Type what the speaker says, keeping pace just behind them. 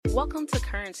Welcome to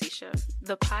Currency Shift,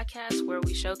 the podcast where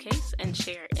we showcase and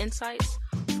share insights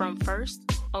from first,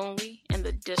 only, and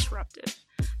the disruptive.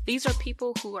 These are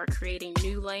people who are creating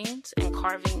new lanes and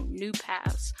carving new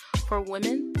paths for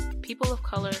women, people of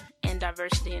color, and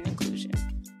diversity and inclusion.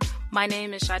 My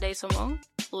name is Sade Simone.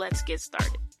 Let's get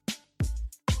started.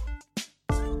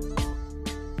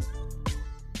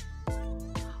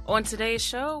 On today's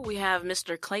show, we have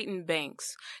Mr. Clayton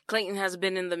Banks. Clayton has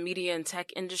been in the media and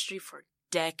tech industry for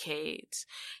decades.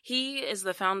 He is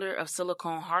the founder of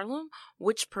Silicon Harlem,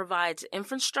 which provides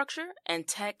infrastructure and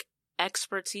tech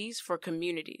expertise for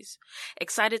communities.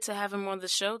 Excited to have him on the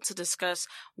show to discuss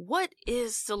what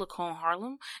is Silicon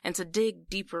Harlem and to dig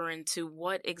deeper into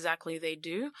what exactly they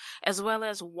do, as well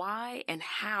as why and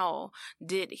how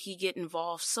did he get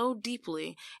involved so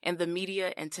deeply in the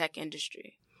media and tech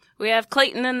industry. We have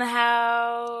Clayton in the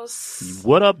house.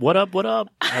 What up, what up, what up?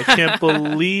 I can't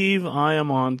believe I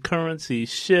am on Currency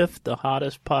Shift, the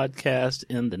hottest podcast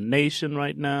in the nation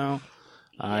right now.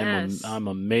 Yes. I'm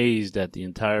amazed at the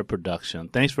entire production.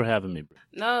 Thanks for having me.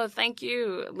 No, thank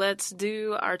you. Let's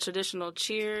do our traditional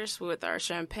cheers with our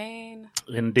champagne.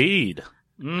 Indeed.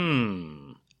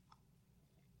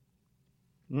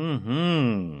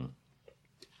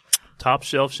 Top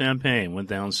shelf champagne went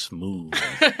down smooth.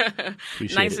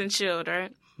 Nice and chilled,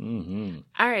 right? Mm-hmm.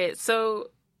 All right.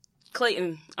 So,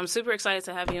 Clayton, I'm super excited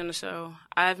to have you on the show.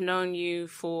 I've known you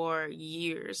for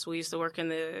years. We used to work in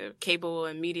the cable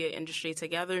and media industry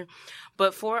together.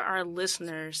 But for our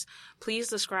listeners, please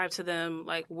describe to them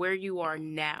like where you are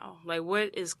now. Like,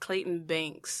 what is Clayton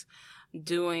Banks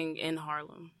doing in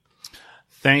Harlem?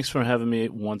 Thanks for having me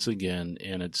once again,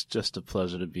 and it's just a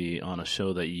pleasure to be on a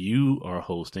show that you are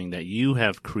hosting, that you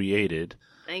have created.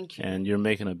 Thank you. And you're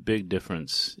making a big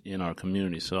difference in our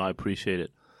community, so I appreciate it.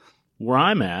 Where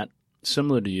I'm at,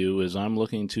 similar to you, is I'm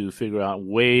looking to figure out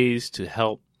ways to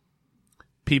help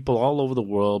people all over the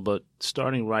world, but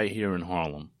starting right here in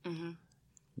Harlem.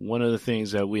 Mm-hmm. One of the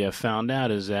things that we have found out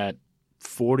is that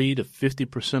 40 to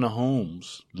 50% of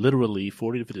homes, literally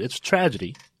 40 to 50, it's a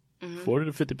tragedy.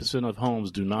 40 to 50% of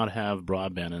homes do not have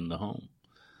broadband in the home.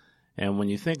 And when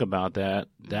you think about that,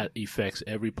 that affects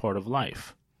every part of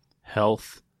life.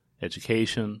 Health,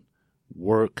 education,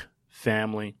 work,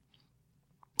 family.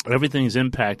 Everything's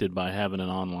impacted by having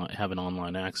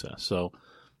online access. So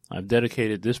I've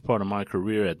dedicated this part of my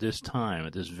career at this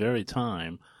very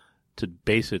time, to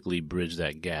basically bridge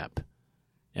that gap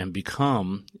and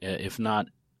become, if not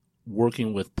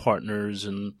working with partners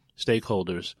and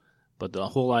stakeholders, but the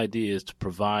whole idea is to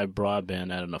provide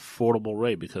broadband at an affordable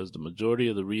rate, because the majority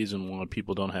of the reason why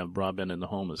people don't have broadband in the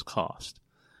home is cost.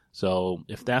 So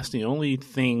if that's the only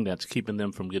thing that's keeping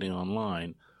them from getting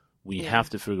online, we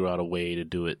have to figure out a way to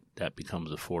do it that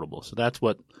becomes affordable. So that's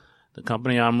what the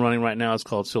company I'm running right now is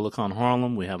called Silicon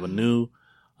Harlem. We have a new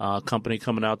company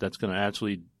coming out that's going to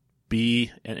actually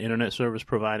be an internet service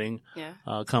providing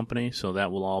company. So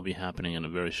that will all be happening in a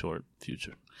very short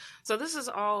future. So this is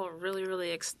all really,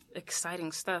 really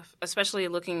exciting stuff, especially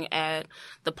looking at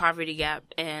the poverty gap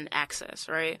and access,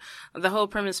 right? The whole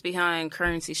premise behind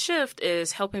Currency Shift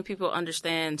is helping people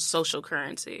understand social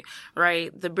currency,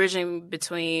 right? The bridging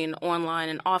between online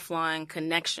and offline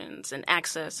connections and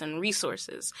access and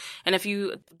resources. And if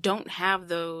you don't have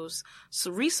those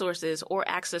resources or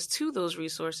access to those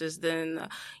resources, then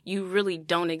you really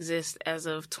don't exist as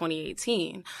of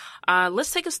 2018.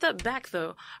 Let's take a step back,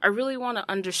 though. I really want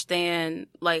to understand,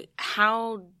 like,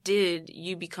 how did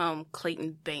you become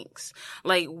Clayton Banks?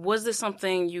 Like, was this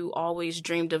something you always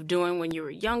dreamed of doing when you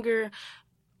were younger?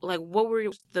 Like, what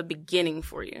were the beginning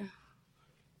for you?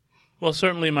 Well,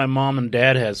 certainly my mom and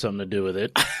dad had something to do with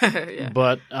it.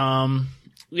 But,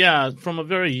 from a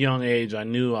very young age, I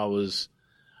knew I was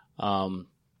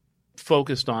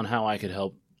focused on how I could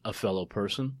help a fellow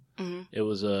person. Mm-hmm. It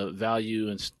was a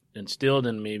value instilled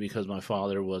in me because my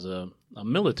father was a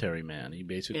military man. He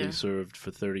basically served for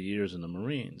 30 years in the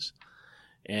Marines.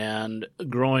 And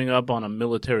growing up on a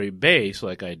military base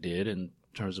like I did in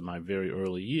terms of my very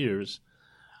early years,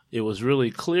 it was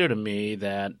really clear to me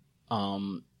that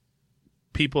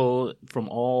people from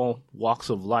all walks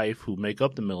of life who make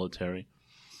up the military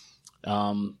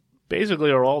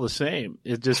basically are all the same.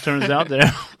 It just turns out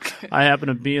that I happen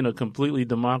to be in a completely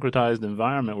democratized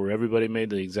environment where everybody made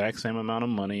the exact same amount of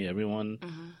money. Everyone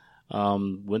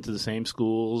went to the same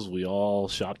schools. We all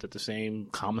shopped at the same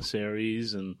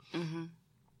commissaries. And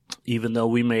even though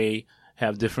we may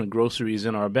have different groceries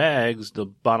in our bags, the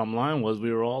bottom line was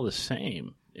we were all the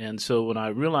same. And so when I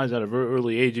realized at a very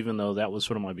early age, even though that was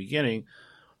sort of my beginning,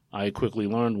 I quickly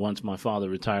learned once my father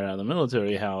retired out of the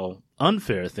military how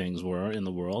unfair things were in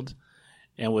the world.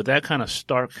 And with that kind of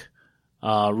stark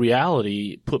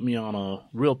reality put me on a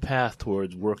real path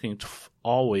towards working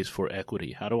always for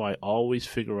equity. How do I always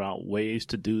figure out ways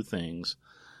to do things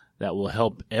that will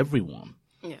help everyone?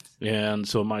 Yes. And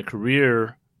so my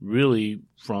career really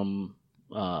from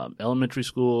elementary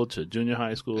school to junior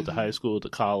high school to high school to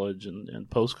college and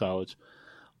post-college,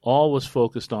 all was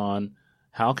focused on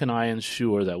how can I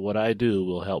ensure that what I do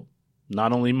will help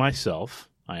not only myself,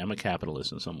 I am a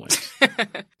capitalist in some ways.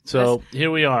 So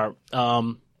here we are.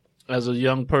 As a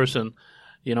young person,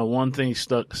 one thing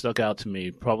stuck out to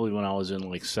me probably when I was in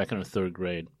like second or third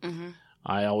grade.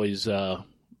 I always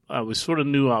sort of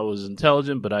knew I was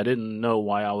intelligent, but I didn't know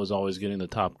why I was always getting the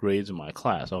top grades in my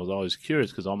class. I was always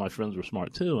curious because all my friends were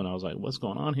smart too, and I was like, what's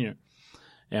going on here?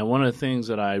 And one of the things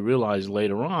that I realized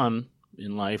later on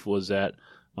in life was that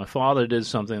my father did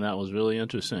something that was really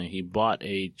interesting. He bought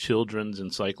a children's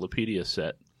encyclopedia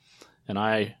set, and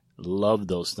I loved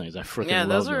those things. I freaking loved them. Yeah,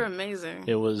 those were amazing.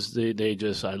 It was,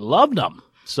 I loved them.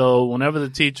 So whenever the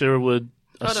teacher would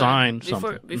assign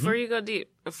something. Before you go deep,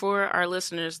 for our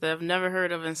listeners that have never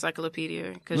heard of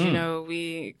encyclopedia, because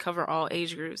we cover all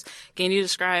age groups, can you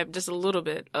describe just a little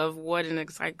bit of what an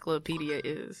encyclopedia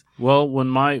is? Well,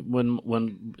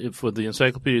 for the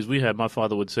encyclopedias we had, my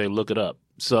father would say, "Look it up."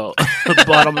 So the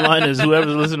bottom line is,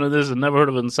 whoever's listening to this and never heard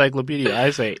of an encyclopedia,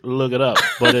 I say, "Look it up."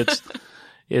 But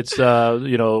it's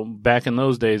back in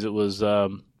those days, it was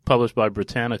published by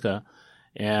Britannica,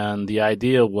 and the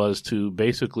idea was to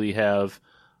basically have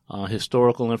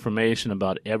historical information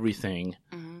about everything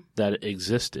that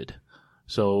existed.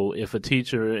 So if a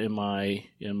teacher in my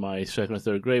second or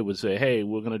third grade would say, "Hey,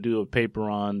 we're going to do a paper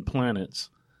on planets,"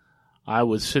 I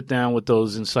would sit down with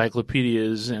those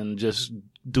encyclopedias and just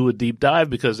do a deep dive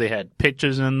because they had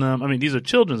pictures in them. I mean, these are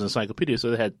children's encyclopedias,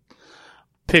 so they had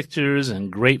pictures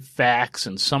and great facts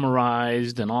and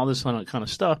summarized and all this kind of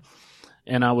stuff.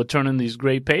 And I would turn in these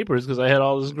great papers because I had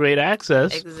all this great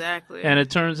access. Exactly. And it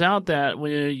turns out that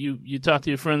when you talk to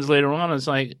your friends later on, it's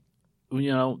like,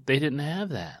 they didn't have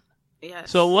that.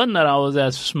 Yes. So it wasn't that I was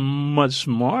that much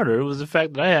smarter. It was the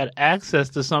fact that I had access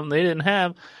to something they didn't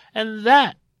have. And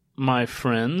that, my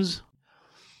friends,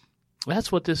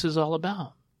 that's what this is all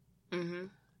about. Mm-hmm.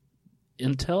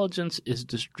 Intelligence is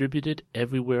distributed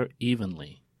everywhere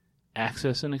evenly.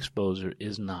 Access and exposure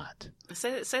is not.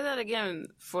 Say that again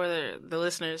for the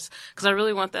listeners, because I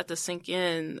really want that to sink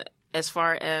in as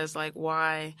far as like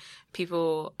why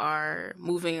people are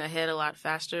moving ahead a lot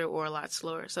faster or a lot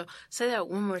slower. So say that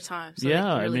one more time. So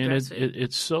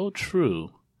it's so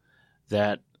true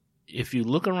that if you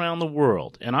look around the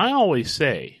world, and I always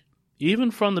say,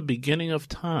 even from the beginning of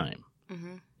time,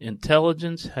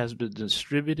 intelligence has been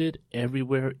distributed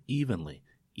everywhere evenly.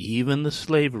 Even the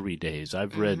slavery days.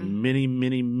 I've read many,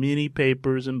 many, many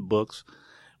papers and books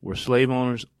where slave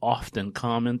owners often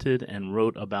commented and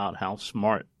wrote about how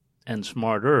smart and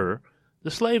smarter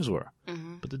the slaves were.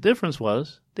 But the difference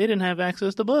was they didn't have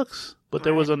access to books. But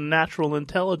there was a natural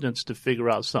intelligence to figure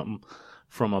out something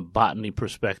from a botany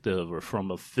perspective or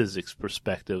from a physics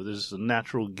perspective. There's a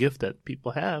natural gift that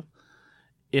people have.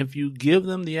 If you give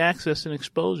them the access and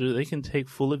exposure, they can take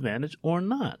full advantage or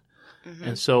not.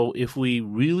 And so if we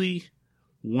really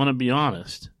want to be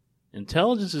honest,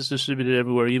 intelligence is distributed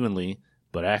everywhere evenly,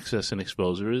 but access and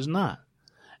exposure is not.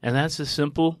 And that's a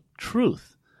simple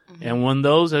truth. And when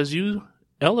those, as you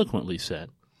eloquently said,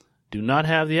 do not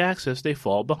have the access, they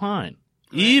fall behind,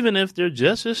 even if they're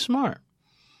just as smart.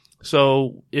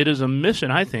 So it is a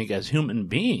mission, I think, as human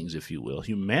beings, if you will.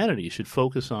 Humanity should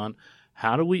focus on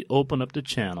how do we open up the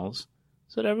channels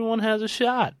so that everyone has a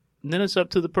shot. And then it's up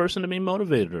to the person to be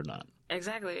motivated or not.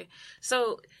 Exactly.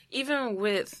 So even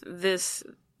with this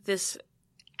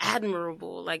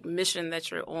admirable mission that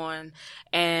you're on,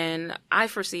 and I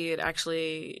foresee it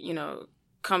actually,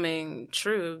 coming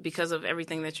true because of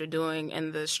everything that you're doing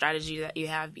and the strategy that you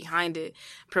have behind it,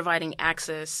 providing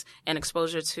access and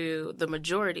exposure to the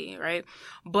majority, right?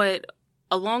 But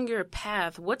along your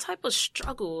path, what type of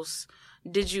struggles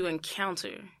did you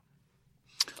encounter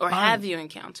or have you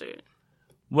encountered?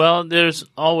 Well, there's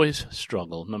always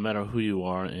struggle, no matter who you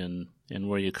are and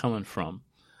where you're coming from.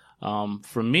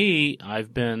 For me,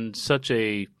 I've been such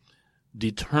a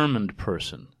determined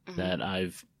person that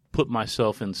I've put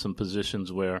myself in some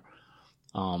positions where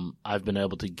I've been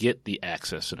able to get the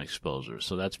access and exposure.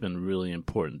 So that's been really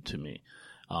important to me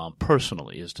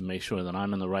personally, is to make sure that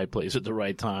I'm in the right place at the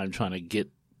right time trying to get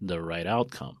the right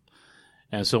outcome.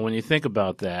 And so when you think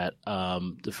about that,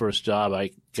 the first job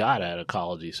I got out of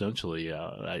college, essentially,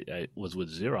 I was with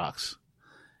Xerox.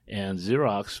 And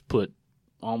Xerox put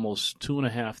almost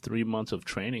 2.5, 3 months of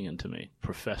training into me,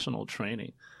 professional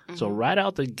training. So right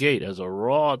out the gate, as a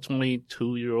raw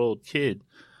 22-year-old kid,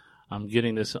 I'm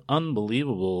getting this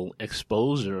unbelievable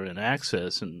exposure and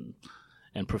access and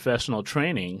professional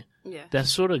training that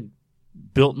sort of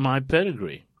built my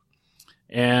pedigree.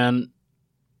 And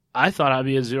I thought I'd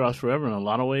be at Xerox forever in a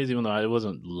lot of ways, even though I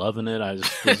wasn't loving it. I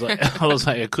just was like,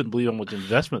 I couldn't believe how much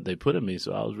investment they put in me.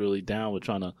 So I was really down with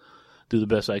trying to do the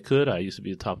best I could. I used to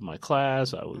be the top of my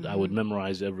class. I would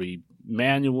memorize every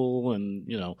manual and,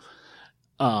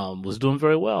 was doing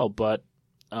very well. But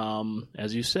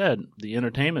as you said, the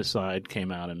entertainment side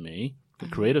came out in me, the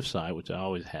creative side, which I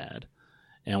always had,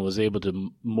 and was able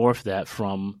to morph that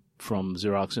from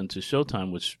Xerox into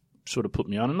Showtime, which sort of put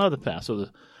me on another path. So it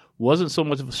wasn't so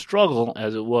much of a struggle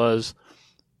as it was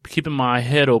keeping my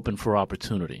head open for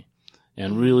opportunity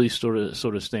and really sort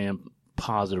of staying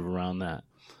positive around that.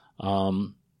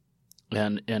 And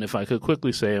if I could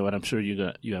quickly say, and I'm sure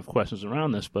you have questions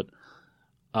around this, but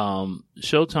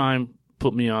Showtime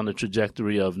put me on the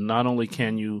trajectory of not only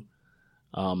can you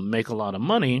make a lot of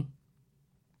money,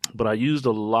 but I used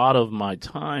a lot of my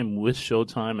time with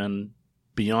Showtime and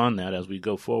beyond that as we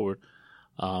go forward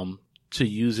to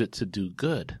use it to do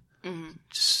good.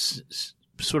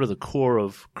 Sort of the core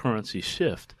of Currency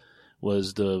Shift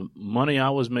was the money I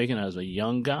was making as a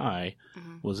young guy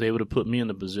was able to put me in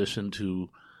a position to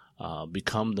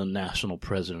become the national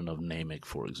president of NAMIC,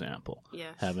 for example,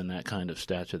 having that kind of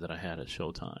stature that I had at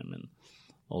Showtime and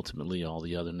ultimately all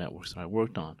the other networks that I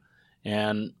worked on.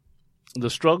 And the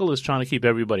struggle is trying to keep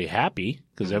everybody happy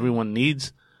because everyone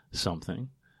needs something,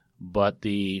 but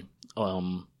the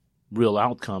real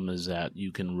outcome is that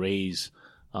you can raise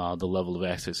the level of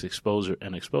access exposure,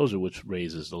 which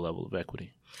raises the level of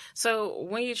equity. So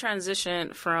when you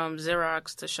transitioned from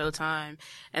Xerox to Showtime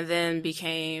and then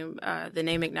became the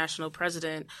NAMIC national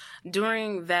president,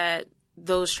 during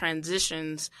those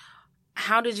transitions,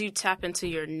 how did you tap into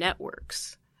your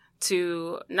networks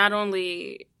to not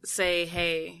only say,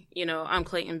 hey, I'm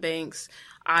Clayton Banks,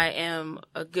 I am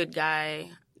a good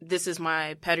guy, this is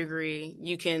my pedigree,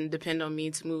 you can depend on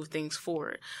me to move things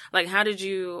forward? Like, how did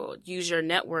you use your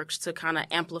networks to kind of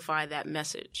amplify that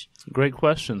message? Great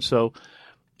question. So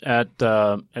at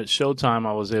Showtime,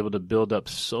 I was able to build up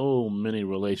so many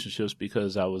relationships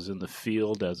because I was in the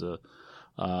field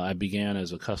I began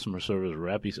as a customer service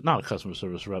rep, not a customer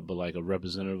service rep, but like a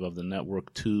representative of the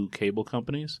network to cable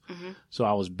companies. So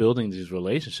I was building these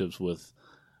relationships with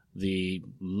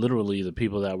literally the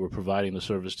people that were providing the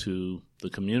service to the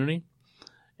community.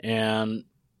 And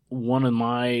one of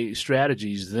my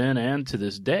strategies then and to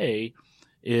this day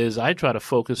is I try to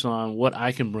focus on what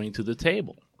I can bring to the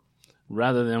table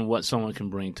rather than what someone can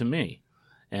bring to me.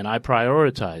 And I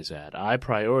prioritize that. I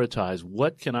prioritize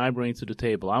what can I bring to the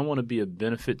table. I want to be a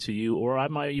benefit to you, or I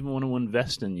might even want to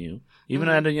invest in you. Even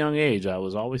at a young age, I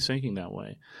was always thinking that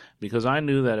way because I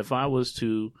knew that if I was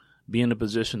to be in a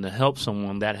position to help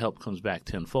someone, that help comes back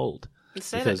tenfold.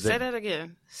 Say that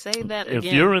again. If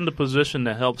you're in the position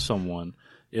to help someone,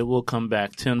 it will come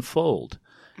back tenfold.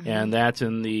 And that's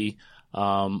in the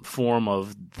form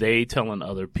of they telling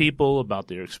other people about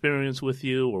their experience with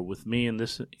you or with me in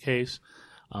this case.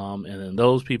 And then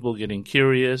those people getting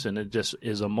curious, and it just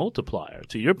is a multiplier.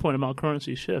 To your point about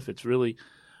Currency Shift, it's really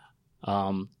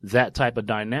that type of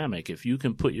dynamic. If you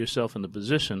can put yourself in the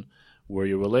position where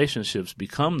your relationships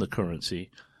become the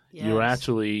currency, you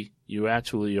actually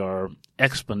are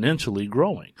exponentially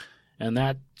growing. And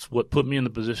that's what put me in the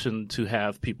position to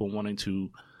have people wanting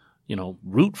to,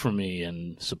 root for me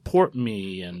and support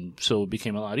me. And so it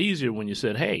became a lot easier when you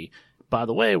said, hey, by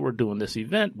the way, we're doing this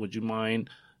event. Would you mind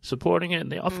supporting it?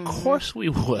 And of course we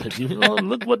would.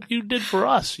 Look what you did for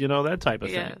us, that type of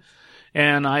thing.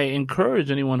 And I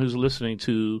encourage anyone who's listening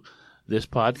to this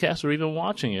podcast or even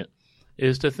watching it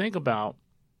is to think about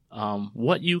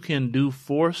what you can do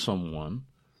for someone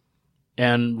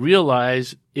and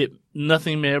realize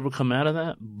nothing may ever come out of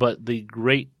that, but the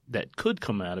great that could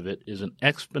come out of it is an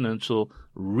exponential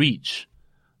reach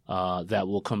that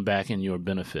will come back in your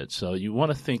benefit. So you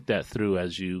want to think that through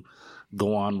as you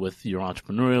go on with your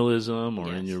entrepreneurialism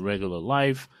or in your regular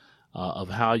life of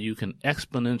how you can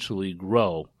exponentially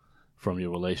grow from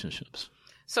your relationships.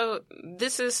 So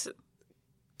this is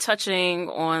touching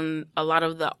on a lot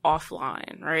of the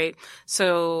offline, right?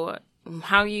 So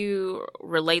how you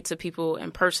relate to people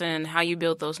in person, how you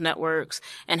build those networks,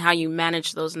 and how you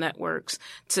manage those networks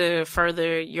to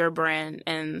further your brand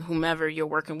and whomever you're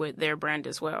working with, their brand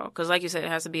as well. Because like you said, it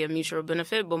has to be a mutual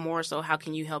benefit, but more so how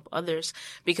can you help others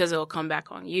because it'll come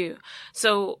back on you.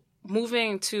 So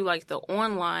moving to like the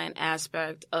online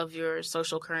aspect of your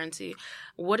social currency,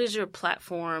 what is your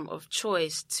platform of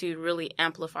choice to really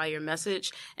amplify your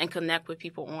message and connect with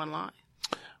people online?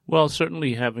 Well,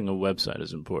 certainly having a website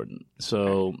is important.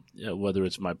 So whether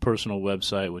it's my personal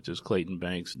website, which is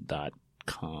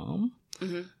claytonbanks.com,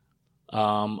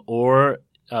 or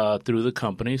through the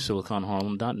company,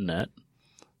 siliconharlem.net,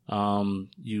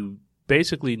 you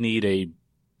basically need a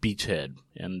beachhead.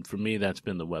 And for me, that's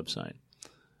been the website.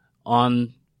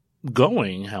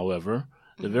 Ongoing, however,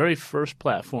 the very first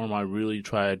platform I really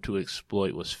tried to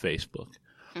exploit was Facebook.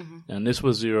 And this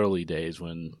was the early days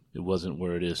when it wasn't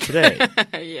where it is today.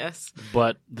 Yes.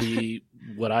 But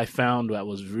what I found that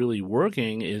was really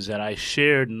working is that I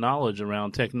shared knowledge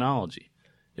around technology.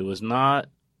 It was not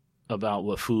about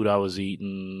what food I was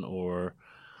eating or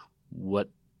what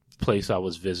place I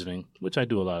was visiting, which I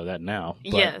do a lot of that now.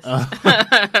 But, yes.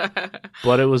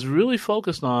 But it was really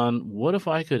focused on what if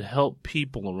I could help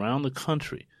people around the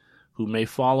country who may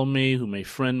follow me, who may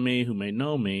friend me, who may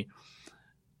know me,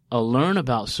 learn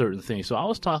about certain things. So I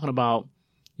was talking about,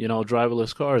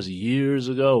 driverless cars years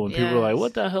ago when people were like,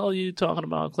 what the hell are you talking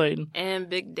about, Clayton? And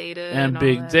big data. And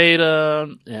big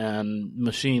data and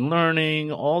machine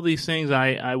learning, all these things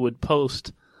I would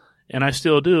post, and I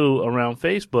still do, around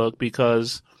Facebook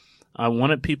because I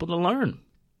wanted people to learn.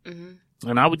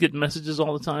 And I would get messages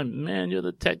all the time, man, you're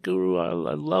the tech guru.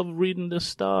 I love reading this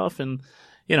stuff. And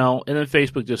and then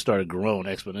Facebook just started growing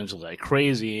exponentially like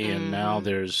crazy, and now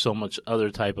there's so much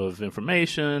other type of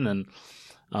information, and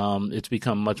it's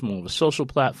become much more of a social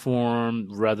platform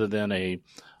rather than a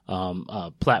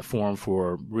platform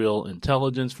for real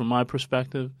intelligence from my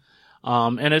perspective.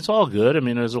 And it's all good. I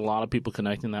mean, there's a lot of people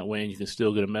connecting that way, and you can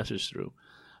still get a message through.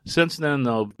 Since then,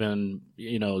 though, I've been,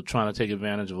 trying to take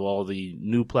advantage of all the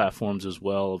new platforms as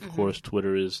well. Of course,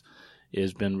 Twitter has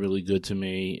been really good to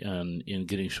me in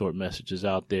getting short messages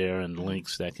out there and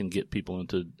links that can get people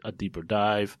into a deeper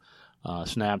dive.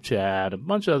 Snapchat, a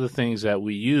bunch of other things that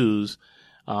we use.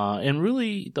 And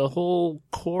really the whole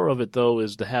core of it, though,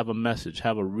 is to have a message,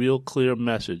 have a real clear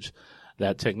message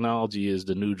that technology is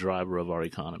the new driver of our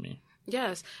economy.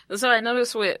 Yes. So I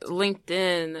noticed with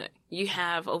LinkedIn, you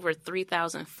have over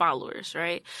 3,000 followers,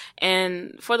 right?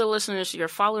 And for the listeners, your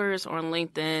followers on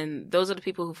LinkedIn, those are the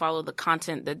people who follow the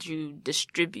content that you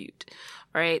distribute,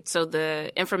 right? So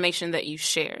the information that you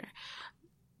share.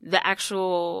 The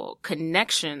actual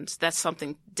connections, that's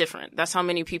something different. That's how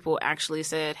many people actually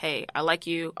said, hey, I like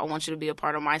you. I want you to be a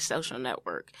part of my social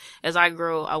network. As I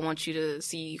grow, I want you to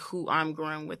see who I'm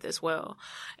growing with as well.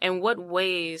 And what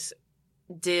ways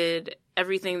did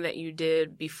everything that you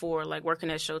did before, like working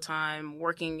at Showtime,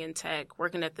 working in tech,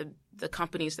 working at the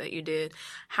companies that you did,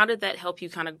 how did that help you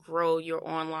kind of grow your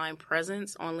online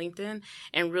presence on LinkedIn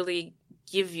and really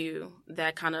give you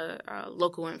that kind of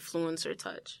local influencer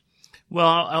touch?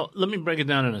 Well, let me break it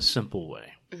down in a simple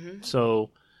way.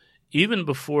 So even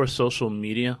before social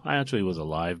media, I actually was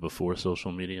alive before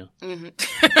social media.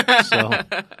 So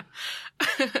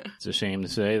it's a shame to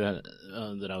say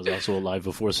that I was also alive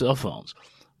before cell phones.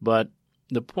 But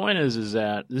the point is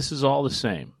that this is all the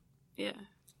same. Yeah.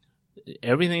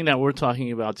 Everything that we're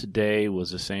talking about today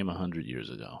was the same 100 years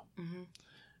ago,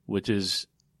 which is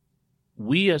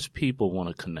we as people want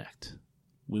to connect.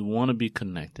 We want to be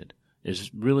connected.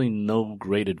 There's really no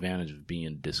great advantage of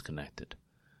being disconnected.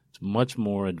 It's much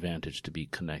more advantage to be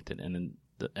connected. And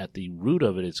at the root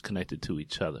of it, it's connected to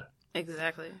each other.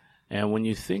 Exactly. And when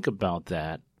you think about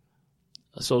that,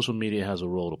 social media has a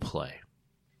role to play.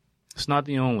 It's not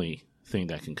the only thing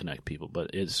that can connect people,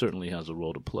 but it certainly has a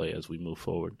role to play as we move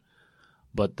forward.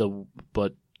 But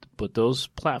those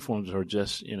platforms are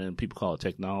just, people call it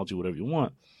technology, whatever you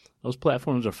want. Those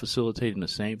platforms are facilitating the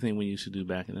same thing we used to do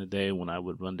back in the day when I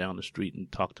would run down the street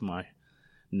and talk to my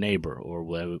neighbor, or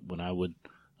when I would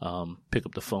pick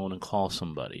up the phone and call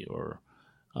somebody, or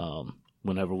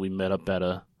whenever we met up at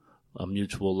a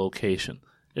mutual location.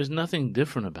 There's nothing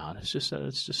different about it. It's just that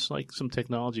it's just like some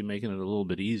technology making it a little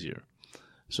bit easier.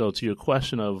 So to your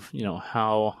question of,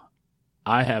 how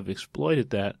I have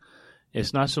exploited that,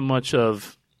 it's not so much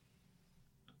of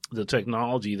the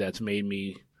technology that's made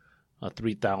me a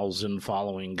 3,000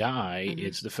 following guy.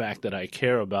 It's the fact that I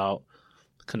care about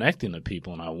connecting to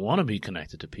people, and I want to be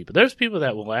connected to people. There's people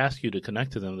that will ask you to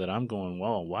connect to them that I'm going,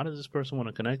 well, why does this person want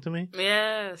to connect to me?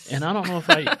 Yes. And I don't know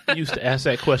if I used to ask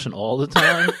that question all the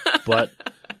time, but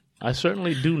I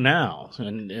certainly do now.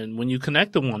 And when you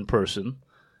connect to one person,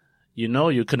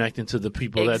 you're connecting to the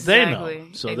people that they know.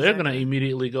 So they're going to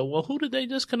immediately go, well, who did they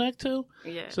just connect to?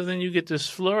 Yes. So then you get this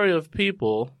flurry of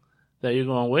people that you're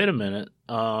going, wait a minute,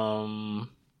 how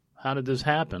did this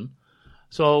happen?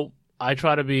 So I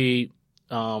try to be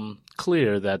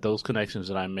clear that those connections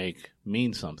that I make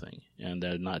mean something, and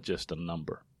they're not just a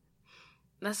number.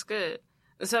 That's good.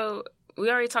 So we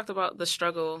already talked about the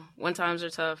struggle. When times are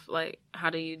tough, like, how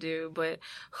do you do? But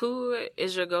who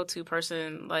is your go-to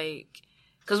person, like,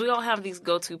 because we all have these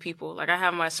go-to people. Like, I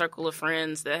have my circle of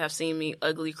friends that have seen me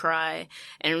ugly cry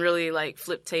and really, like,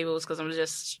 flip tables because I'm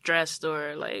just stressed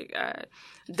or, like, I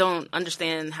don't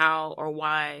understand how or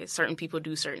why certain people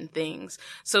do certain things.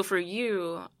 So for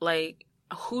you, like,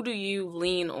 who do you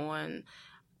lean on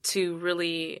to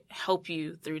really help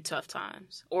you through tough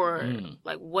times? Or,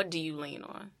 like, what do you lean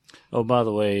on? Oh, by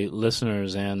the way,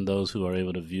 listeners and those who are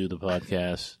able to view the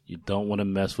podcast, you don't want to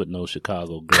mess with no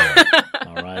Chicago girl.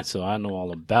 All right? So I know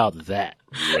all about that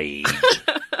rage.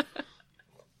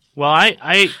 Well,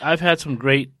 I've had some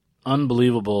great,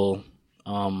 unbelievable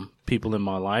people in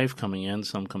my life coming in,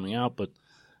 some coming out, but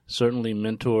certainly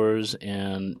mentors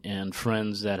and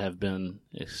friends that have been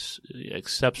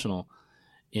exceptional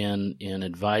in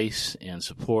advice and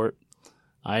support.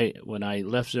 When I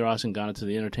left Xerox and got into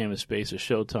the entertainment space at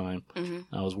Showtime,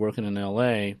 I was working in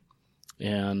L.A.,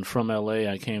 and from L.A.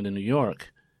 I came to New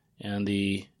York, and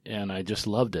I just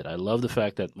loved it. I loved the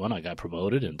fact that, one, I got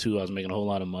promoted, and two, I was making a whole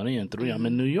lot of money, and three, I'm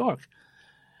in New York.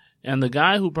 And the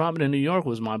guy who brought me to New York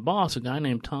was my boss, a guy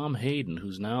named Tom Hayden,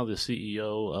 who's now the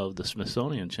CEO of the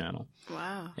Smithsonian Channel.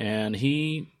 Wow. And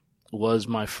he was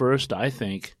my first, I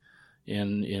think,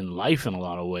 in life in a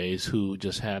lot of ways, who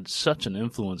just had such an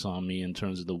influence on me in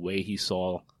terms of the way he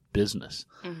saw business.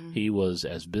 He was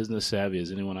as business savvy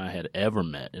as anyone I had ever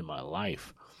met in my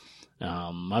life.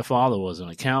 My father was an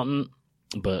accountant,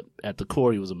 but at the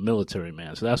core he was a military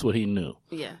man, so that's what he knew.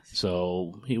 Yes.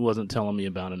 So he wasn't telling me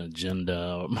about an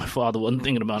agenda, or my father wasn't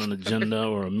thinking about an agenda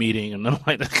or a meeting and none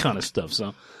like that kind of stuff.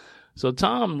 So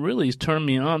Tom really turned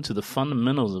me on to the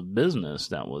fundamentals of business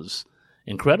that was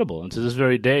incredible. And to this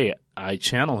very day, I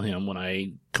channel him when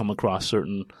I come across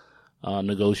certain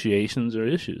negotiations or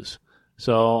issues.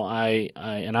 So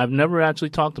I've never actually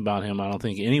talked about him, I don't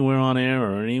think, anywhere on air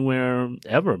or anywhere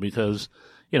ever, because,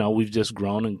 we've just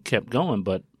grown and kept going.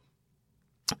 But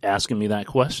asking me that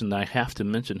question, I have to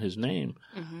mention his name.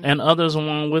 And others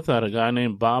along with that, a guy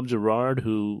named Bob Gerard,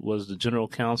 who was the general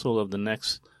counsel of the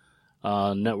next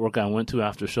network I went to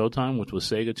after Showtime, which was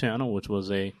Sega Channel, which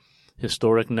was a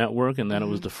historic network, and then it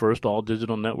was the first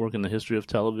all-digital network in the history of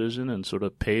television, and sort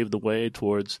of paved the way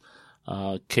towards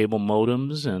cable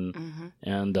modems.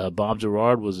 And Bob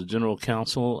Gerard was the general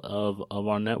counsel of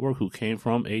our network, who came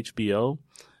from HBO,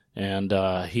 and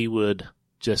he would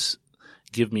just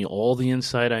give me all the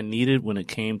insight I needed when it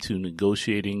came to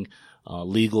negotiating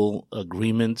legal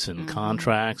agreements and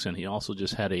contracts. And he also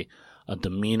just had a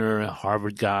demeanor, a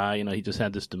Harvard guy. He just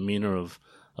had this demeanor of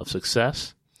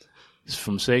success.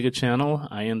 From Sega Channel,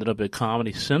 I ended up at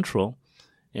Comedy Central,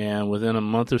 and within a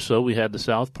month or so, we had the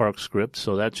South Park script,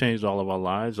 so that changed all of our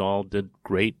lives. All did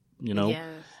great, Yes.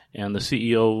 And the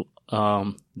CEO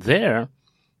there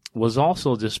was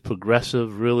also this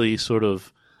progressive, really sort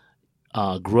of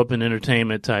grew up in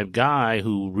entertainment type guy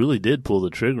who really did pull the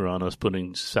trigger on us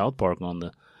putting South Park on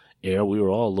the air. We were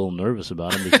all a little nervous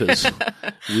about him because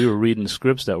we were reading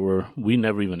scripts that we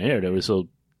never even aired. They were so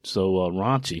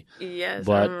raunchy. Yes,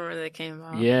 but, I remember they came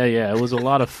out. Yeah, it was a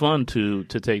lot of fun to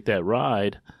take that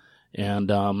ride. And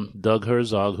Doug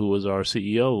Herzog, who was our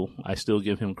CEO, I still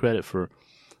give him credit for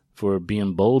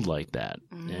being bold like that.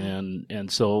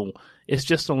 And so it's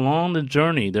just along the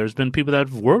journey. There's been people that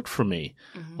have worked for me.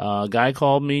 A guy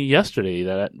called me yesterday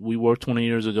that we worked 20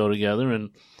 years ago together, and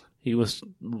he was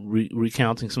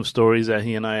recounting some stories that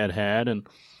he and I had and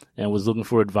was looking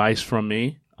for advice from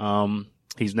me.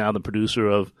 He's now the producer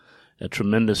of a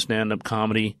tremendous stand-up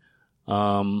comedy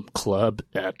club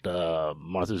at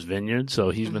Martha's Vineyard. So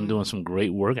he's been doing some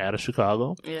great work out of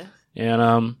Chicago. Yeah.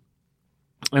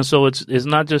 And so it's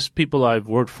not just people I've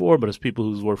worked for, but it's people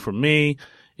who's worked for me.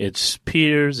 It's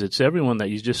peers. It's everyone that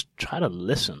you just try to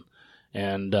listen.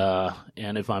 And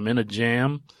if I'm in a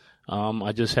jam,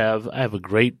 I have a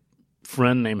great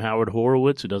friend named Howard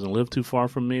Horowitz, who doesn't live too far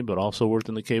from me, but also worked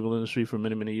in the cable industry for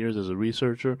many, many years as a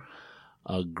researcher.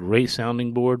 A great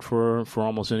sounding board for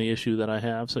almost any issue that I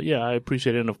have. So, yeah, I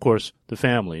appreciate it. And, of course, the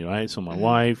family, right? So my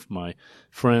wife, my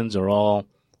friends are all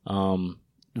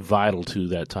vital to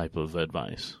that type of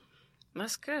advice.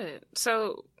 That's good.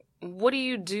 So what do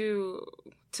you do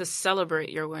to celebrate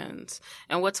your wins?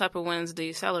 And what type of wins do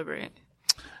you celebrate?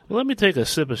 Well, let me take a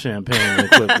sip of champagne real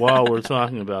quick while we're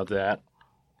talking about that.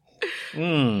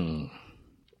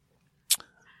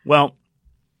 Well,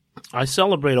 I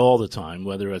celebrate all the time,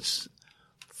 whether it's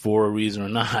for a reason or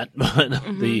not. But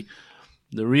the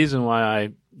reason why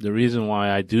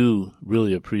I do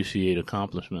really appreciate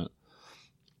accomplishment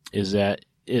is that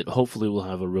it hopefully will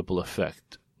have a ripple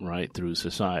effect right through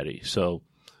society. So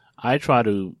I try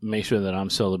to make sure that I'm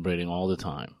celebrating all the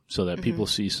time so that people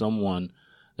see someone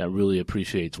that really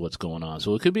appreciates what's going on.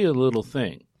 So it could be a little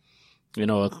thing. You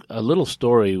know, a little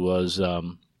story was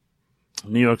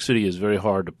New York City is very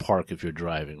hard to park if you're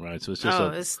driving, right? So it's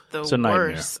just it's a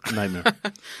nightmare.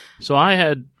 So I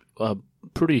had a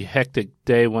pretty hectic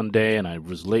day one day, and I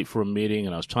was late for a meeting,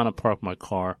 and I was trying to park my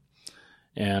car.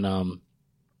 And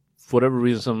for whatever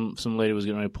reason, some lady was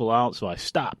getting ready to pull out, so I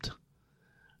stopped.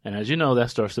 And as you know,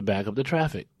 that starts to back up the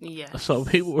traffic. Yes. So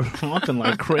people were honking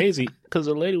like crazy because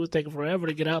the lady was taking forever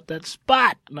to get out that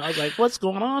spot. And I was like, what's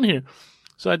going on here?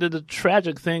 So I did the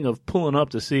tragic thing of pulling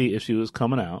up to see if she was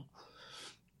coming out.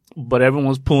 But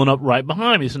everyone's pulling up right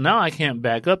behind me. So now I can't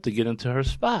back up to get into her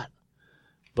spot.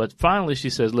 But finally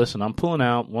she says, listen, I'm pulling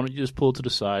out. Why don't you just pull to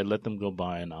the side, let them go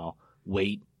by, and I'll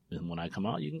wait. And when I come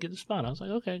out, you can get the spot. I was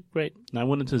like, okay, great. And I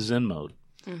went into Zen mode.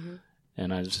 Mm-hmm.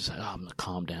 And I was just like, I'm going to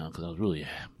calm down because I was really...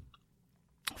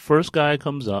 First guy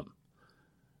comes up,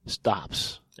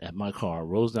 stops at my car,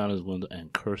 rolls down his window,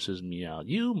 and curses me out.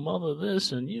 You mother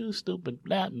this and you stupid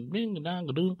that and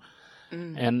ding-a-dong-a-doo.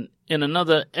 And in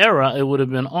another era, it would have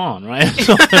been on, right?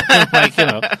 So, like, you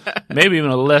know, maybe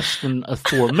even less than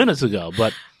 4 minutes ago.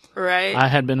 But right. I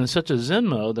had been in such a Zen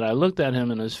mode that I looked at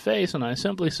him in his face and I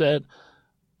simply said,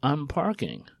 I'm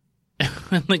parking.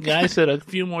 And the guy said a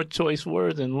few more choice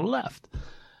words and left.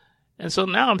 And so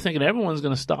now I'm thinking everyone's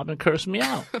going to stop and curse me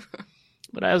out.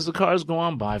 But as the cars go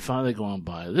on by, finally go on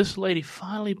by, this lady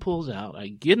finally pulls out. I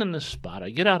get in the spot.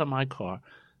 I get out of my car.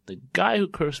 The guy who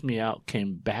cursed me out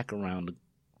came back around the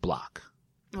block.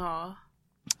 Aw.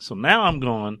 So now I'm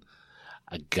going,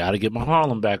 I got to get my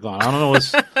Harlem back on. I don't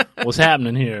know what's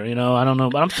happening here. You know, I don't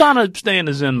know. But I'm trying to stay in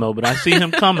the Zen mode. But I see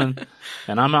him coming,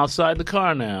 and I'm outside the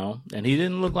car now. And he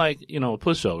didn't look like, you know, a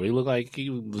pushover. He looked like he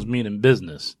was meaning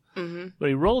business. Mm-hmm. But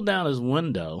he rolled down his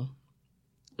window,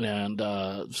 and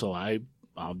so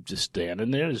I'm just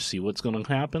standing there to see what's going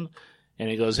to happen. And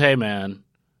he goes, hey, man,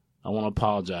 I want to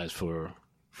apologize for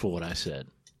what I said.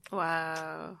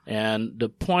 Wow. And the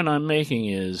point I'm making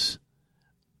is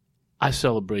I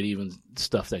celebrate even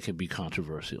stuff that could be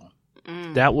controversial.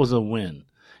 That was a win.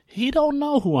 He don't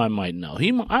know who I might know.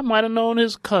 I might have known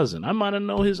his cousin. I might have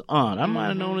known his aunt. I might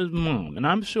have known his mom. And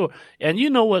I'm sure. And you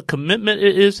know what commitment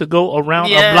it is to go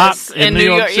around a block in New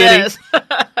York City? Yes.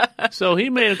 So he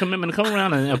made a commitment to come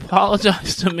around and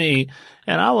apologize to me.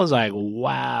 And I was like,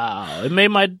 wow. It made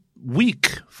my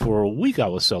week. For a week I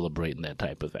was celebrating that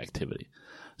type of activity.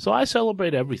 So I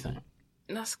celebrate everything.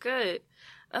 That's good.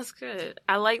 That's good.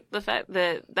 I like the fact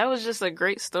that was just a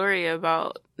great story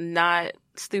about not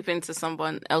stooping to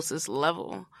someone else's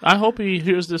level. I hope he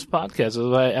hears this podcast.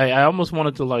 I almost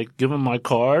wanted to like give him my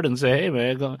card and say, hey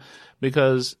man,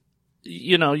 because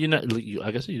you know,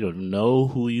 I guess you don't know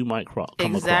who you might come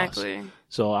exactly. across.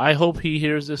 So I hope he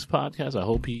hears this podcast. I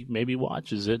hope he maybe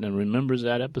watches it and remembers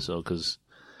that episode because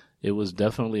it was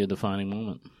definitely a defining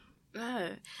moment.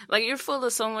 Like you're full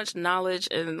of so much knowledge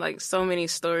and like so many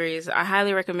stories. I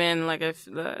highly recommend like if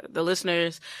the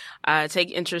listeners take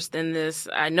interest in this,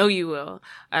 I know you will,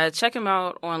 check him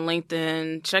out on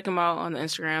LinkedIn, check him out on the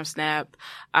Instagram Snap,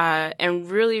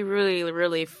 and really, really,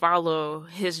 really follow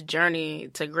his journey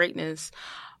to greatness.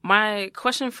 My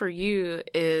question for you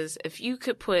is if you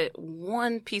could put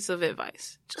one piece of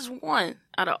advice, just one,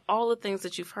 out of all the things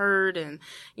that you've heard and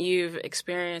you've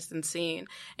experienced and seen,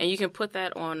 and you can put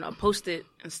that on a Post-it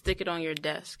and stick it on your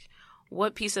desk,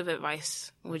 what piece of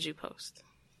advice would you post?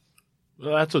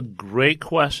 Well, that's a great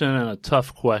question and a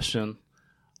tough question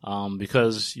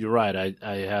because you're right.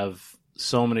 I have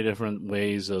so many different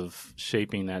ways of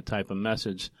shaping that type of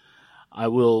message. I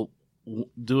will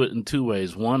do it in two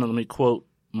ways. One, let me quote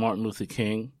Martin Luther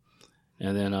King,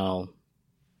 and then I'll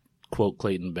quote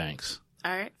Clayton Banks.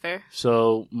 All right, fair.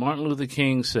 So Martin Luther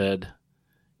King said,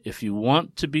 if you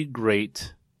want to be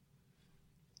great,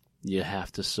 you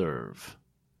have to serve.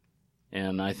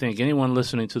 And I think anyone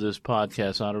listening to this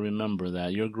podcast ought to remember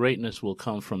that your greatness will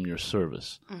come from your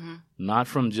service, not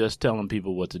from just telling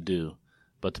people what to do,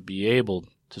 but to be able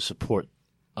to support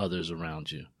others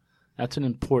around you. That's an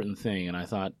important thing, and I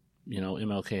thought, you know,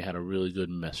 MLK had a really good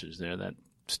message there that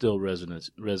still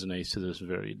resonates to this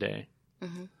very day.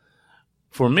 Mm-hmm.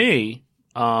 For me,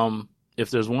 if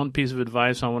there's one piece of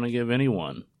advice I want to give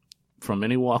anyone from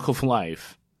any walk of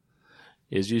life,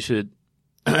 is you should,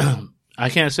 I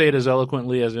can't say it as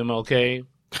eloquently as MLK,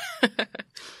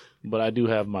 but I do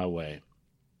have my way.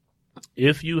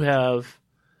 If you have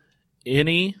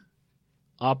any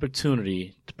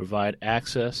opportunity to provide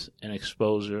access and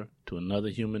exposure to another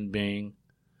human being,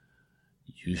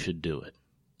 you should do it.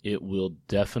 It will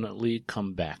definitely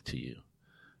come back to you.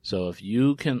 So if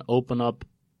you can open up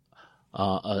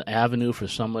an avenue for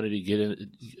somebody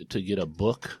to get a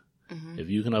book, if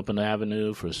you can open an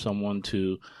avenue for someone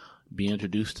to be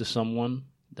introduced to someone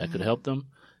that could help them,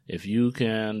 if you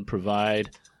can provide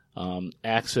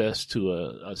access to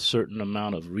a certain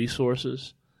amount of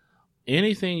resources,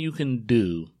 anything you can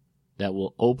do that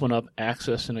will open up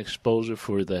access and exposure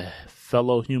for the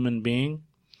fellow human being,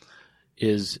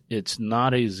 it's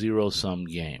not a zero-sum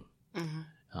game.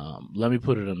 Let me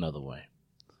put it another way.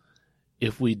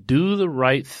 If we do the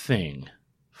right thing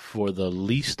for the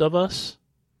least of us,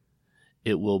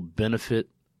 it will benefit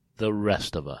the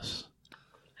rest of us.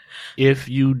 If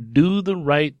you do the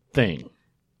right thing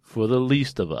for the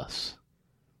least of us,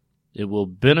 it will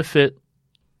benefit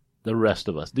the rest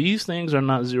of us. These things are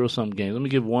not zero-sum games. Let me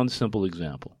give one simple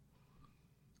example.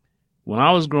 When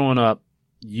I was growing up,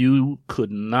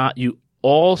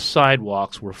 all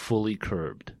sidewalks were fully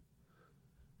curbed.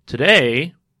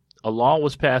 Today, a law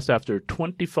was passed after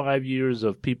 25 years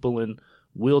of people in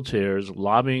wheelchairs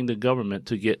lobbying the government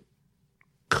to get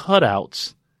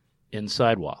cutouts in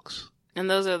sidewalks. And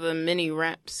those are the mini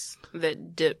ramps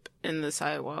that dip in the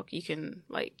sidewalk. You can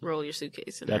roll your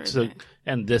suitcase and everything.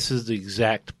 And this is the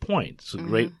exact point. It's a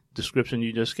great description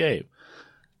you just gave.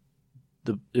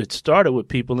 It started with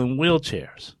people in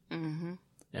wheelchairs.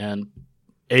 And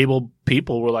able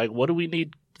people were like, what do we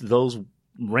need those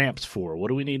ramps for? What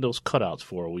do we need those cutouts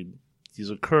for?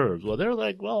 These are curves. Well, they're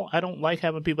like, well, I don't like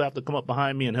having people have to come up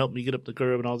behind me and help me get up the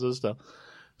curb and all this stuff.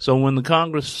 So when the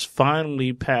Congress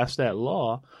finally passed that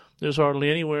law, there's hardly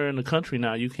anywhere in the country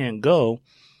now you can't go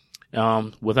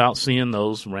without seeing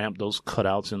those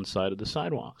cutouts inside of the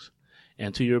sidewalks.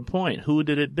 And to your point, who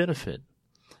did it benefit?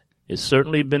 It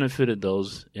certainly benefited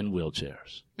those in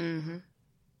wheelchairs.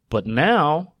 But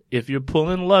now, if you're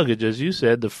pulling luggage, as you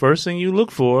said, the first thing you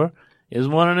look for is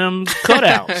one of them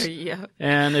cutouts. Yeah.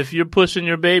 And if you're pushing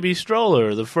your baby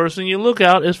stroller, the first thing you look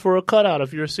out is for a cutout.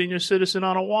 If you're a senior citizen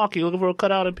on a walk, you're looking for a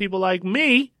cutout. And people like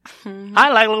me,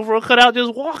 I like looking for a cutout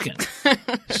just walking.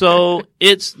 So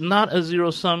it's not a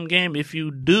zero-sum game. If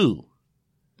you do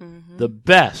the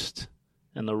best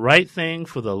and the right thing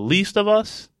for the least of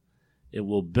us, it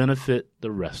will benefit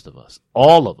the rest of us,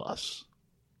 all of us.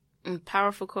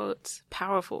 Powerful quotes.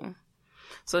 Powerful.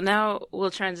 So now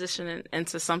we'll transition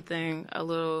into something a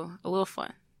little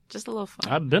fun. Just a little fun.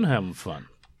 I've been having fun.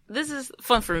 This is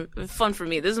fun for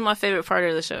me. This is my favorite part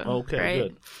of the show. Okay, right?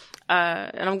 good.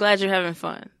 And I'm glad you're having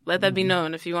fun. Let that be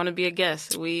known. If you want to be a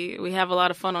guest, we have a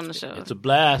lot of fun on the show. It's a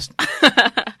blast.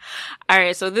 All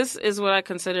right, so this is what I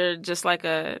consider just like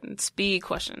a speed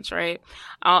questions, right?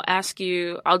 I'll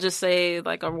just say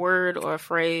like a word or a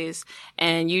phrase,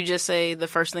 and you just say the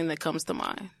first thing that comes to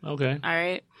mind. Okay. All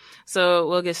right? So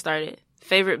we'll get started.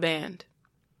 Favorite band?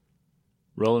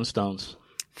 Rolling Stones.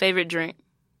 Favorite drink?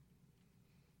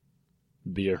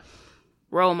 Beer.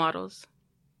 Role models?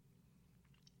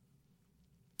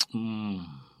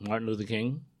 Martin Luther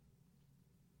King.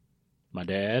 My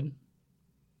dad.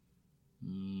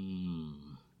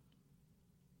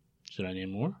 Should I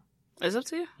name more? It's up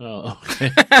to you. Oh,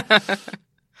 okay.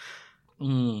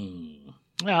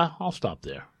 Yeah, I'll stop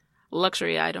there.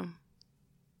 Luxury item?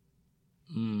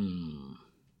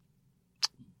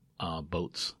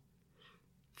 Boats.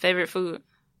 Favorite food?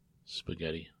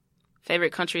 Spaghetti.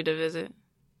 Favorite country to visit?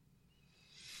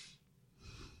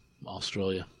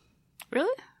 Australia.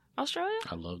 Really? Australia?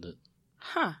 I loved it.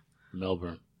 Huh.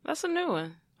 Melbourne. That's a new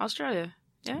one. Australia.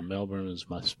 Yeah. Melbourne is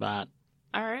my spot.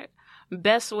 All right.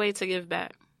 Best way to give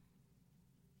back?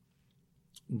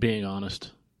 Being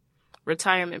honest.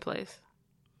 Retirement place?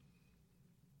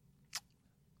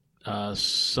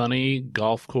 Sunny,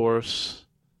 golf course,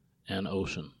 and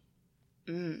ocean.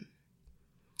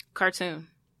 Cartoon?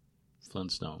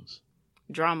 Flintstones.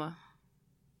 Drama?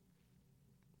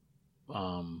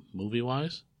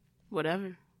 Movie-wise?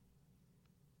 Whatever.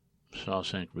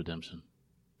 Shawshank Redemption.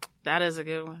 That is a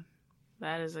good one.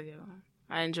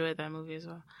 I enjoyed that movie as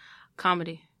well.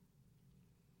 Comedy?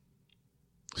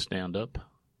 Stand-up.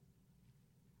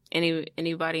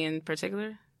 Anybody in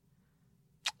particular?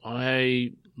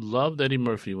 I loved Eddie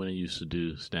Murphy when he used to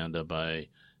do stand-up. I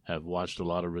have watched a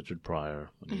lot of Richard Pryor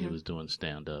when he was doing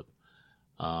stand-up.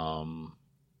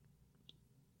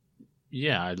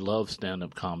 Yeah, I love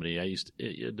stand-up comedy.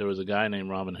 There was a guy named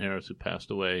Robin Harris who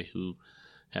passed away who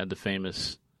had the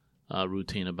famous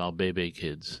routine about Bebe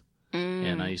Kids.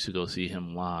 And I used to go see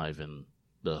him live in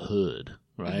the hood,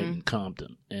 right, in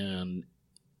Compton. And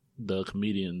the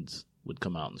comedians would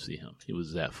come out and see him. He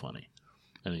was that funny.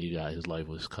 And his life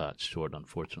was cut short,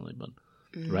 unfortunately. But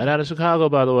right out of Chicago,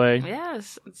 by the way.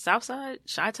 Yes, Southside,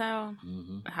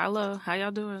 Chi-Town. Hello, how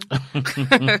y'all doing?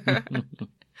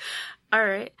 All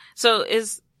right. So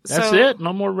is That's it?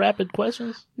 No more rapid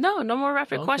questions? No more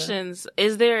rapid questions.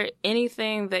 Is there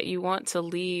anything that you want to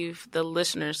leave the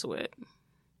listeners with?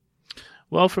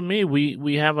 Well, for me,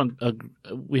 we have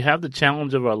the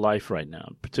challenge of our life right now,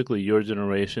 particularly your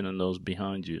generation and those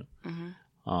behind you.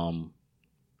 Mm-hmm.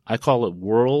 I call it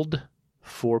World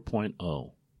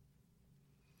 4.0.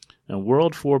 And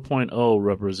World 4.0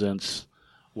 represents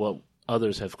what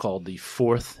others have called the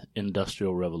fourth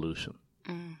industrial revolution.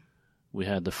 Mm. We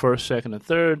had the first, second, and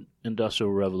third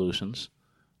industrial revolutions,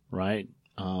 right,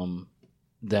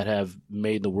 that have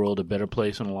made the world a better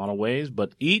place in a lot of ways.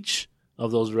 But each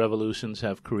of those revolutions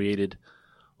have created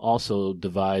also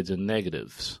divides and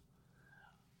negatives.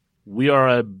 We are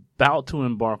about to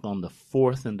embark on the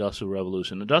fourth industrial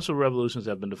revolution. Industrial revolutions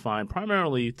have been defined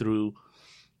primarily through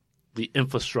the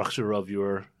infrastructure of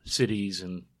your cities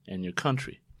and your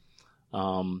country.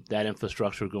 That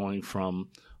infrastructure going from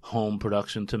home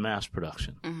production to mass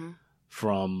production, mm-hmm.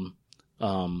 from,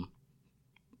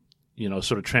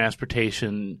 sort of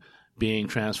transportation being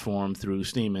transformed through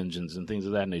steam engines and things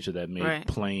of that nature that made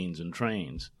planes and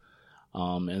trains.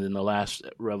 And then the last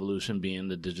revolution being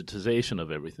the digitization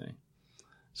of everything.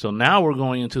 So now we're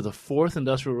going into the fourth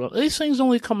industrial revolution. These things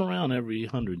only come around every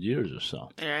 100 years or so.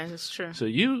 Yeah, that's true. So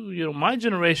my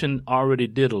generation already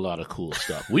did a lot of cool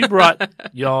stuff. We brought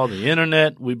y'all the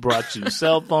internet. We brought you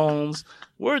cell phones.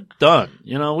 We're done.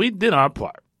 We did our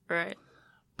part. Right.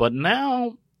 But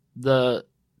now the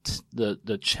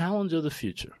challenge of the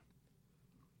future,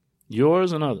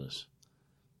 yours and others,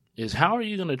 is how are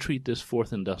you going to treat this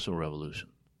fourth industrial revolution?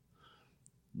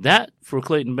 That, for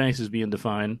Clayton Banks, is being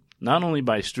defined not only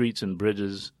by streets and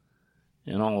bridges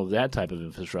and all of that type of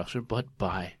infrastructure, but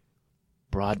by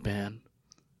broadband,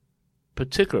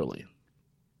 particularly.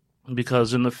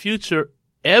 Because in the future,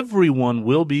 everyone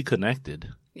will be connected.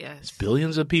 Yes. It's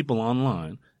billions of people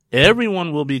online.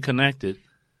 Everyone will be connected.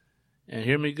 And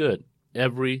hear me good,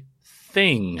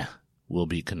 everything will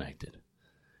be connected.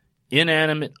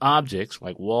 Inanimate objects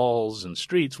like walls and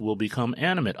streets will become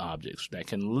animate objects that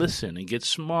can listen and get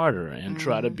smarter and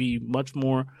try to be much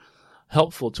more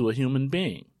helpful to a human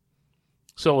being.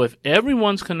 So if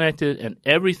everyone's connected and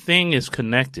everything is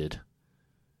connected,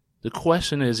 the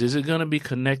question is it going to be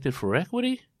connected for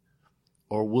equity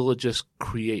or will it just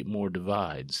create more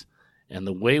divides? And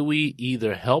the way we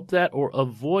either help that or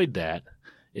avoid that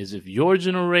is if your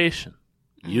generation,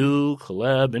 you,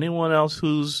 Caleb, anyone else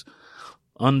who's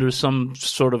under some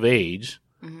sort of age,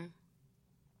 mm-hmm.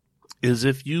 is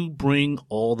if you bring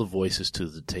all the voices to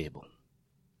the table.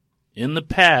 In the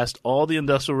past, all the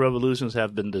industrial revolutions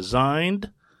have been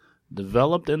designed,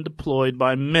 developed, and deployed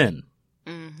by men.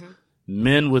 Mm-hmm.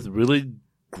 Men with really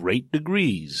great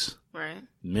degrees. Right.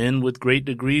 Men with great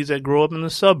degrees that grow up in the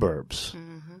suburbs.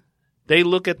 Mm-hmm. They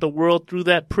look at the world through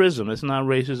that prism. It's not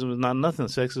racism. It's not nothing.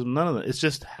 Sexism. None of that. It's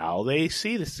just how they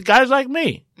see this. Guys like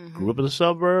me mm-hmm. grew up in the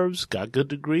suburbs, got good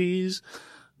degrees.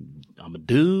 I'm a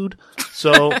dude.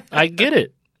 So I get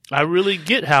it. I really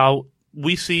get how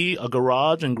we see a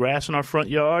garage and grass in our front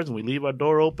yards and we leave our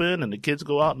door open and the kids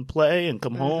go out and play and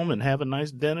come mm-hmm. home and have a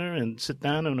nice dinner and sit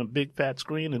down on a big fat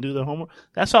screen and do their homework.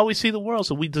 That's how we see the world.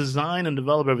 So we design and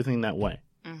develop everything that way.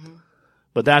 Mm-hmm.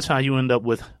 But that's how you end up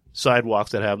with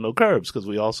sidewalks that have no curbs because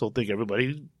we also think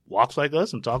everybody walks like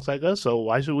us and talks like us. So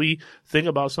why should we think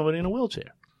about somebody in a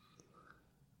wheelchair?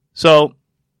 So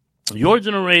your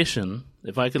generation,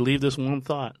 if I could leave this one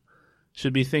thought,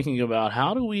 should be thinking about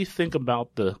how do we think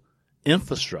about the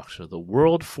infrastructure, the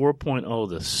world 4.0,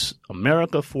 this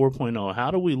America 4.0.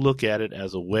 How do we look at it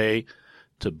as a way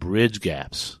to bridge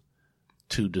gaps,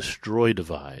 to destroy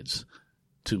divides,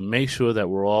 to make sure that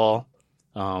we're all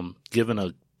given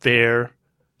a fair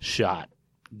shot,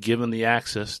 given the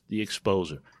access, the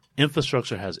exposure.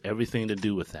 Infrastructure has everything to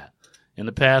do with that. In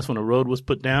the past, when a road was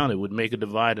put down, it would make a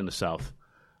divide in the south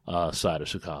side of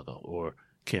Chicago or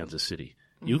Kansas City.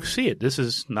 Mm-hmm. You can see it. This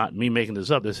is not me making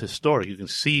this up. This is historic. You can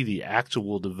see the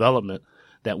actual development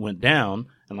that went down.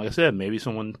 And like I said, maybe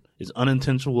someone is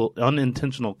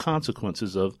unintentional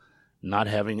consequences of not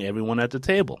having everyone at the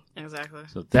table. Exactly.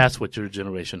 So that's what your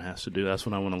generation has to do. That's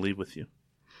what I want to leave with you.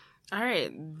 All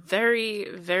right. Very,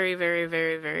 very, very,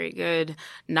 very, very good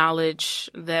knowledge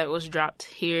that was dropped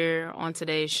here on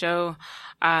today's show.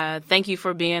 Thank you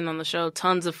for being on the show.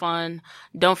 Tons of fun.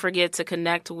 Don't forget to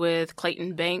connect with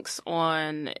Clayton Banks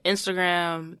on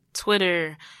Instagram,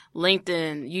 Twitter,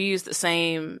 LinkedIn. You use the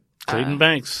same Clayton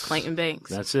Banks. Clayton Banks.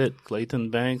 That's it. Clayton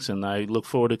Banks. And I look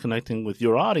forward to connecting with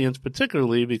your audience,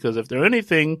 particularly because if they're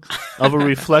anything of a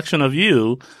reflection of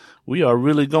you, we are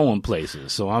really going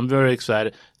places. So I'm very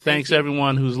excited. Thanks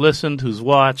everyone who's listened, who's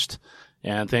watched.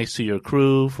 And thanks to your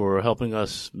crew for helping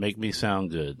us make me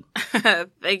sound good.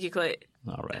 Thank you, Clay.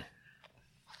 All right.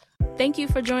 Thank you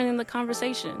for joining the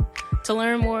conversation. To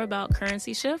learn more about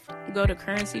Currency Shift, go to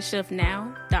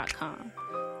currencyshiftnow.com.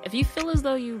 If you feel as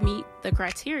though you meet the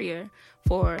criteria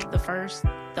for the first,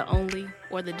 the only,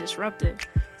 or the disruptive,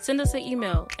 send us an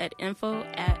email at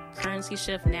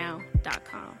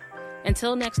info@currencyshiftnow.com.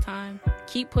 Until next time,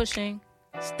 keep pushing,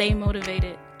 stay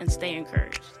motivated, and stay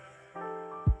encouraged.